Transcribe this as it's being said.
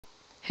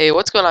Hey,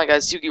 what's going on,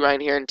 guys?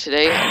 YugiRyan here, and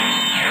today,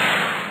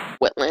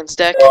 Wetlands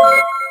deck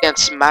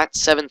against Matt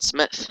 7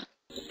 Smith.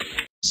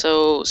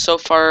 So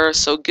far,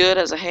 so good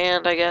as a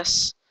hand, I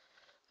guess.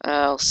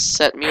 I'll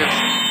set Mirror.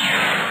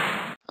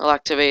 I'll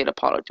activate a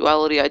Pot of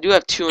Duality. I do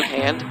have 2 in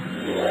hand.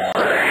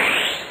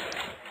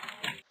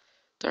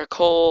 Dark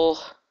Hole,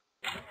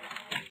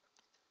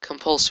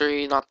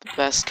 Compulsory, not the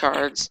best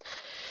cards,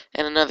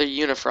 and another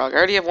Unifrog. I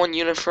already have 1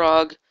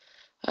 Unifrog.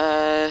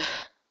 I'm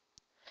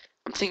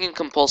thinking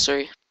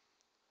Compulsory.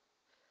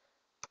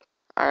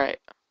 Alright.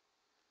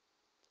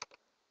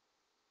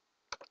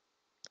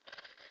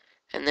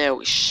 And there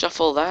we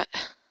shuffle that.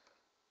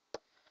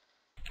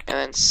 And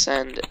then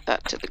send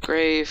that to the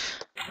grave.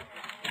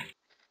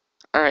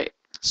 Alright,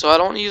 so I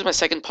don't want to use my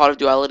second Pot of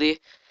Duality.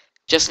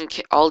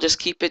 I'll just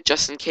keep it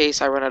just in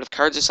case I run out of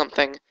cards or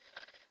something.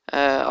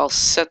 I'll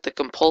set the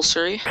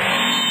Compulsory.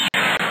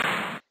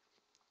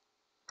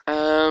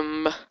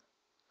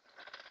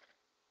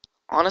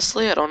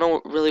 Honestly, I don't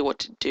know really what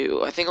to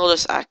do. I think I'll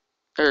just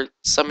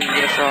summon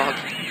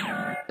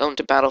Unifrog, go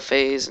into battle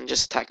phase, and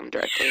just attack him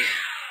directly.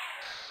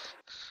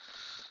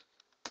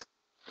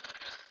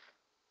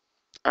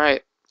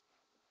 Alright.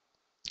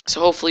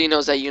 So hopefully he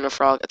knows that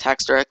Unifrog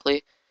attacks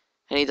directly,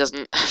 and he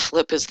doesn't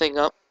flip his thing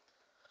up.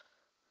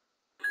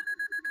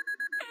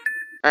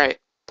 Alright.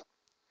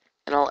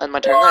 And I'll end my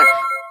turn there.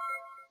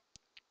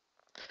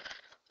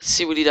 Let's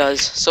see what he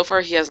does. So far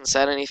he hasn't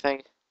said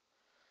anything.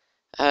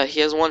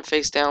 He has 1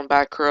 face down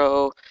back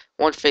row,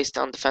 1 face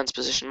down defense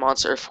position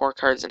monster, 4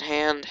 cards in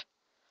hand.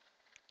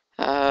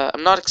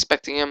 I'm not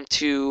expecting him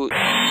to.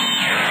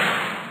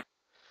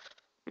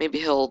 Maybe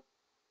he'll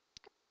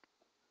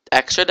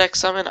extra deck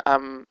summon.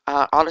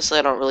 Honestly,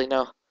 I don't really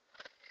know.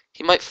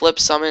 He might flip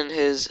summon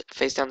his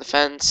face down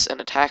defense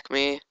and attack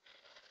me.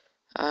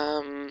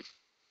 I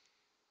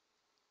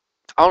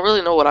don't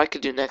really know what I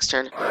could do next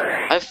turn.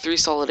 I have 3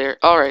 solid air.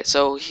 Alright,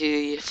 so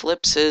he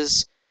flips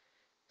his.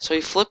 So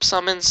he flip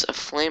summons a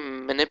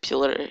flame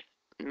manipulator,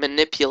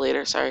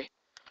 sorry.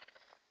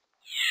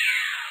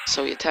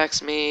 So he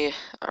attacks me.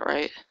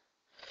 Alright.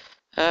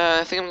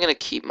 I think I'm gonna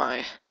keep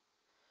my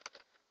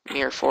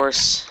Mirror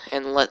Force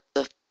and let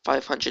the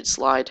 500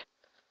 slide.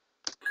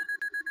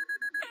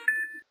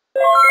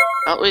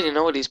 I don't really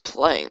know what he's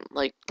playing.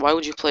 Like, why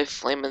would you play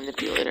Flame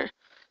Manipulator?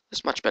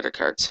 There's much better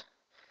cards.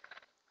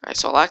 Alright,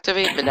 so I'll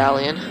activate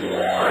Medallion.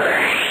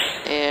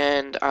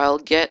 And I'll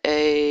get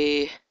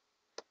a.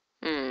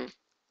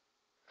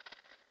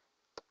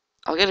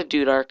 I'll get a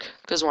Dudark,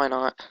 because why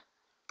not?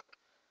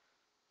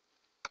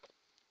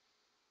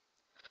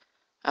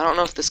 I don't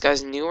know if this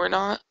guy's new or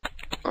not,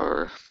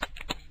 or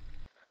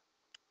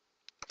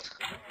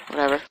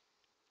whatever.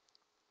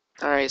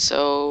 Alright,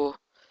 so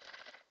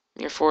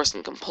Mirror Force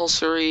and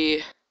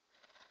Compulsory.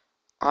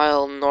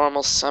 I'll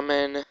normal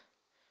summon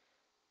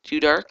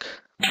Dudark.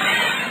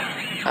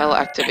 I'll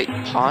activate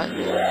Pot.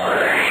 When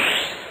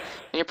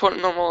your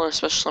opponent normal or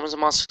special summons a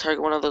monster,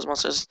 target one of those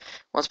monsters,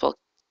 1 spellcaster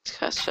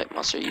type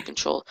monster you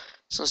control.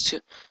 So it's 2.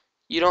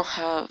 You don't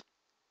have.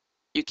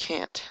 You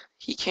can't.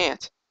 He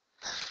can't.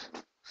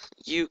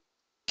 You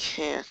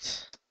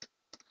can't.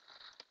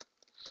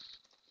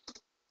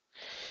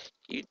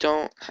 You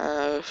don't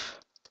have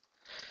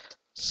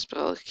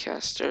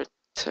spellcaster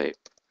type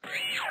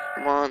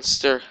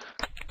monster.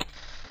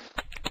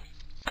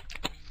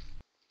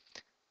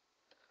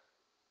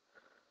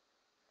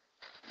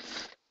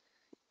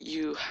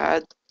 You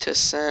had to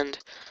send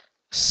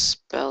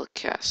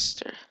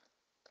Spellcaster.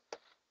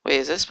 Wait,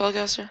 is this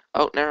Spellcaster?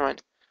 Oh, never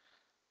mind.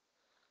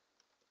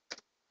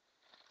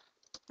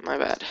 My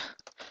bad.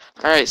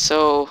 Alright,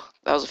 so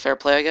that was a fair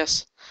play, I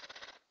guess.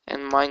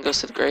 And mine goes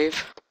to the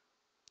grave.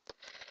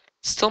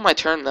 It's still my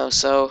turn, though,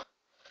 so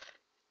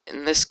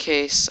in this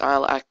case,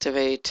 I'll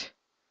activate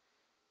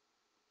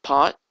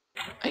Pot,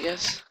 I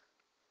guess.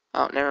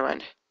 Oh, never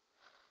mind.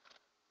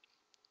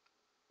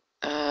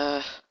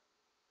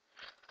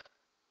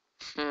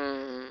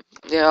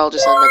 Yeah, I'll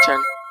just end my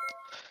turn.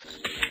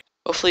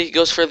 Hopefully he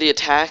goes for the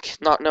attack,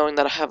 not knowing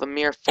that I have a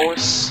Mirror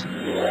Force.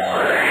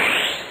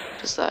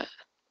 What is that?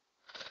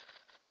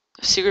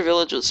 A secret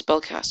village with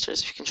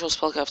spellcasters. If you control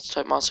spellcaster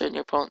type monster and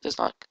your opponent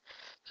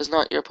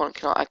your opponent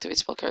cannot activate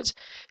spell cards.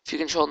 If you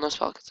control no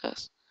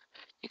spellcasters,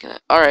 you can.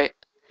 Alright.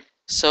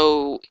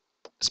 So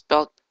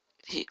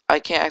I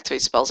can't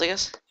activate spells, I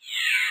guess.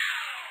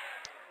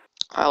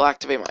 I'll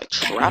activate my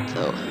trap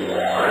though.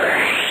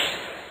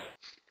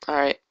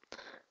 Alright.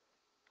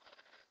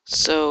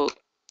 So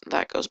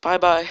that goes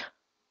bye-bye.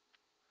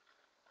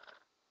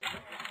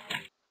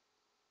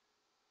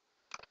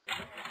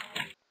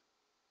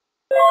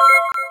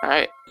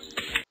 Alright.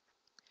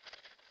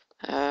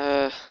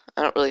 I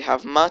don't really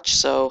have much,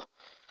 so.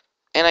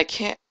 And I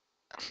can't.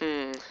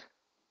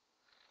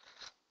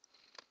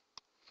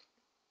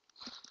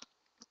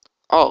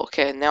 Oh,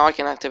 okay. Now I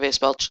can activate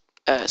spell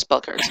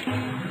cards.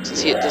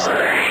 Since he doesn't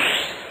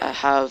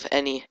have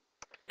any.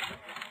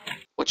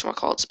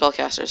 Whatchamacallit,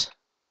 spellcasters.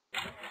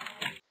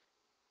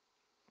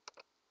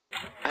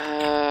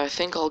 I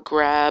think I'll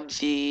grab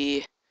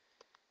the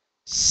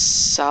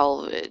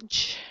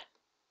salvage.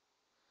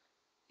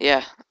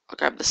 Yeah, I'll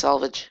grab the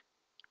salvage.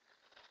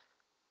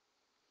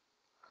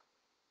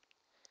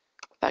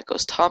 That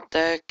goes top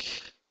deck.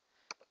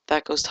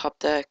 That goes top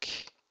deck.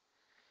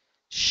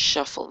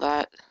 Shuffle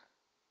that.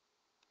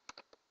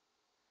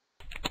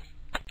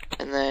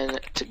 And then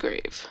to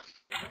grave.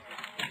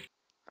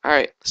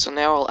 Alright, so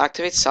now I'll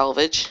activate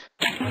salvage.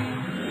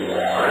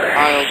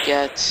 I'll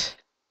get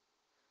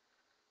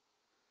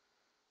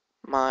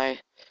my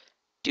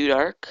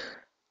Duelark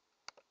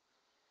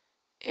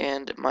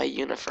and my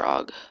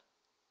Unifrog.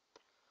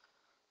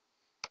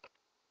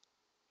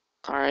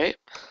 Alright.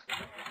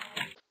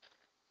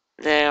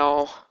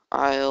 Now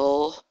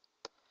I'll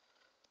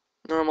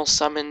normal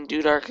summon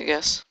Duelark, I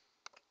guess.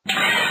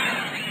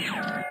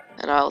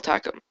 And I'll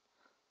attack him.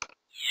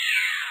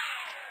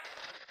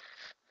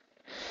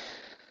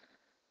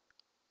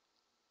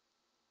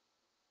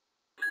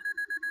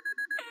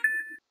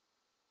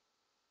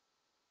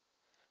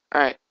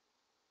 Alright.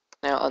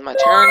 Now on my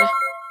turn,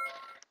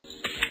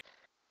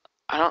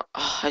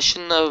 I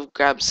shouldn't have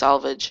grabbed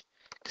salvage,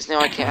 because now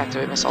I can't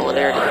activate my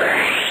solidarity.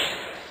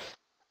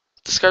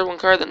 Discard one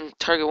card, then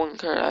target one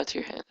card out to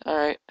your hand.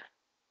 Alright.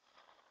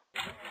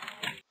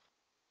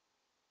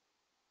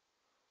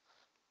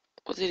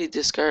 What did he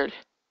discard?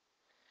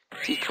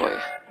 Decoy.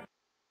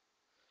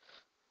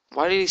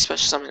 Why did he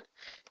special summon?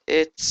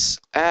 It's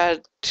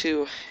add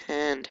to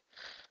hand,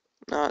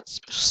 not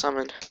special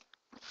summon.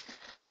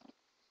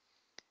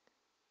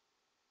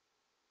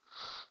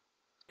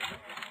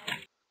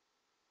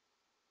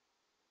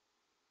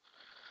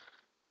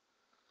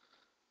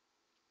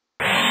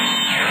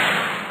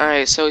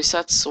 Alright, so he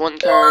sets one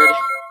card.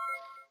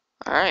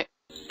 Alright.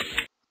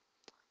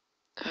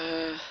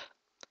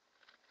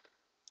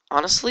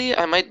 Honestly,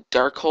 I might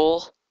Dark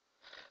Hole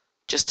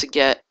just to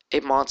get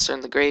a monster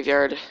in the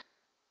graveyard.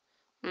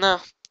 No,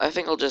 I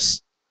think I'll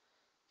just...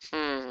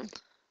 I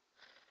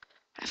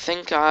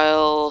think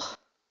I'll...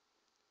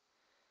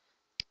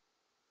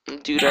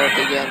 Duelark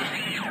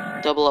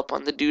again. Double up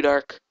on the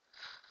Duelark.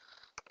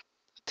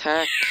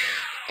 Attack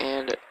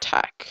and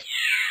attack.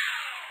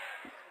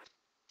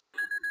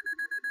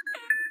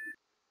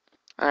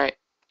 Alright.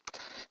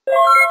 So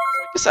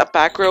I guess that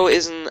back row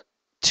isn't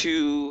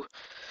too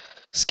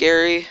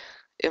scary.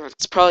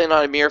 It's probably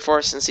not a Mirror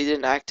Force since he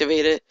didn't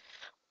activate it.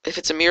 If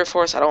it's a Mirror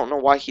Force, I don't know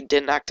why he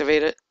didn't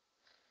activate it.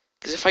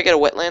 Because if I get a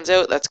Wetlands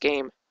out, that's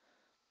game.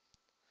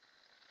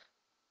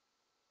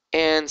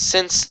 And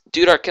since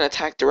Duelark can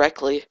attack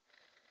directly,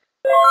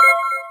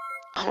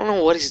 I don't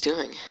know what he's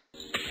doing.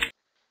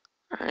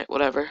 Alright,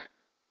 whatever.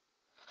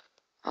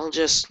 I'll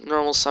just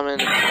normal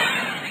summon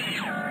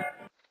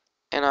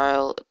and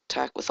I'll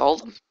attack with all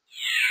of them.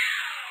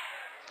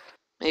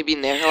 Maybe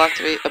now he'll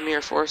activate a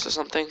Mirror Force or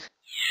something.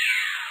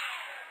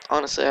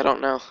 Honestly, I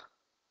don't know.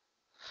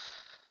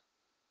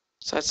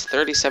 So that's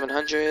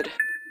 3,700.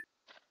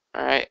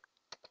 Alright.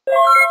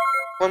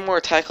 One more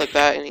attack like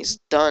that and he's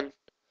done.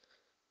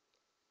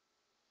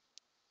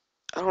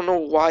 I don't know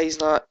why he's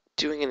not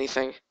doing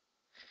anything.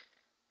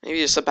 Maybe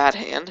just a bad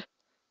hand.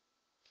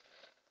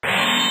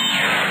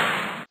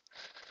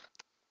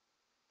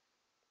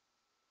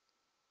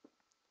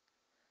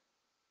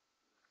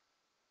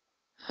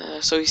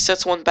 So he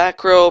sets one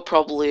back row,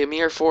 probably a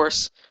Mirror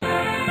Force.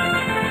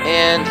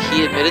 And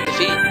he admitted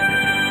defeat.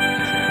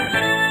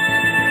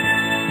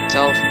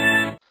 Himself.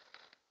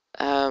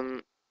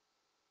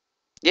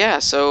 Yeah,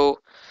 so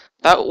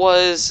that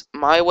was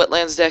my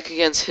Wetlands deck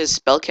against his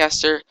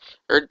Spellcaster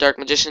or Dark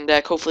Magician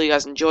deck. Hopefully you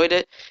guys enjoyed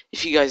it.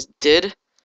 If you guys did,